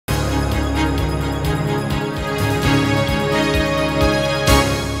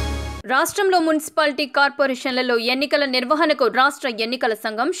రాష్ట్రంలో మున్సిపాలిటీ కార్పొరేషన్లలో ఎన్నికల నిర్వహణకు రాష్ట్ర ఎన్నికల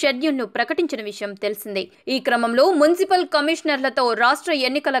సంఘం షెడ్యూల్ను ప్రకటించిన విషయం తెలిసిందే. ఈ క్రమంలో మున్సిపల్ కమిషనర్లతో రాష్ట్ర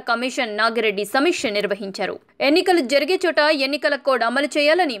ఎన్నికల కమిషన్ నాగిరెడ్డి సమీక్ష నిర్వహించారు. ఎన్నికలు జరిగే చోట ఎన్నికల కోడ్ అమలు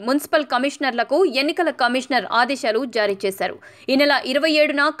చేయాలని మున్సిపల్ కమిషనర్లకు ఎన్నికల కమిషనర్ ఆదేశాలు జారీ చేశారు. ఈ నెల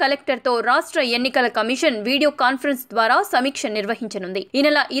 27న కలెక్టర్తో రాష్ట్ర ఎన్నికల కమిషన్ వీడియో కాన్ఫరెన్స్ ద్వారా సమీక్ష నిర్వహించనుంది. ఈ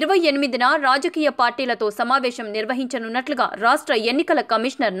నెల 28న రాజకీయ పార్టీలతో సమావేశం నిర్వహించనున్నట్లుగా రాష్ట్ర ఎన్నికల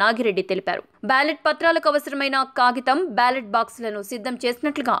కమిషనర్ నాగిరెడ్డి తెలిపారు. బ్యాలెట్ పత్రాలకు అవసరమైన కాగితం, బ్యాలెట్ బాక్సులను సిద్ధం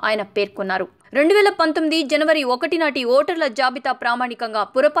చేసినట్లుగా ఆయన పేర్కొన్నారు. 2019 జనవరి 1 నాటి ఓటర్ల జాబితా ప్రామాణికంగా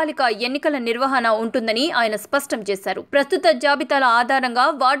పురపాలిక ఎన్నికల నిర్వహణ ఉంటుందని ఆయన స్పష్టం చేశారు. ప్రస్తుత జాబితాల ఆధారంగా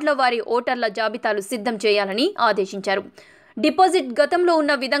వార్డుల వారి ఓటర్ల జాబితాలు సిద్ధం చేయాలని ఆదేశించారు. డిపాజిట్ గతంలో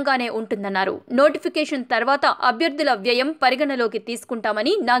ఉన్న విధంగానే ఉంటుందన్నారు. నోటిఫికేషన్ తర్వాత అభ్యర్థుల వ్యయం పరిగణలోకి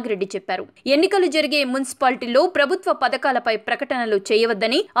తీసుకుంటామని నాగిరెడ్డి చెప్పారు. ఎన్నికలు జరిగే మున్సిపాలిటీల్లో ప్రభుత్వ పథకాలపై ప్రకటనలు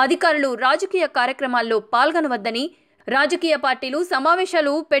చేయవద్దని, అధికారులు రాజకీయ కార్యక్రమాల్లో పాల్గొనవద్దని, రాజకీయ పార్టీలు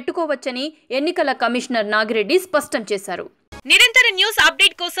సమావేశాలు పెట్టుకోవచ్చని ఎన్నికల కమిషనర్ నాగిరెడ్డి స్పష్టం చేశారు. నిరంతర న్యూస్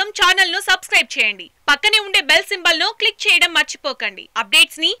అప్డేట్ కోసం ఛానల్ ను సబ్స్క్రైబ్ చేయండి. పక్కనే ఉండే బెల్ సింబల్ ను క్లిక్ చేయడం మర్చిపోకండి.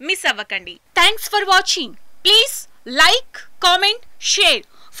 అప్డేట్స్ ని మిస్ అవ్వకండి. Thanks for watching. Please like, comment, share.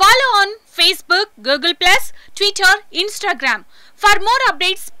 Follow on Facebook, Google+, Twitter, Instagram. For more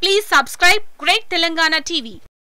updates, please subscribe Great Telangana TV.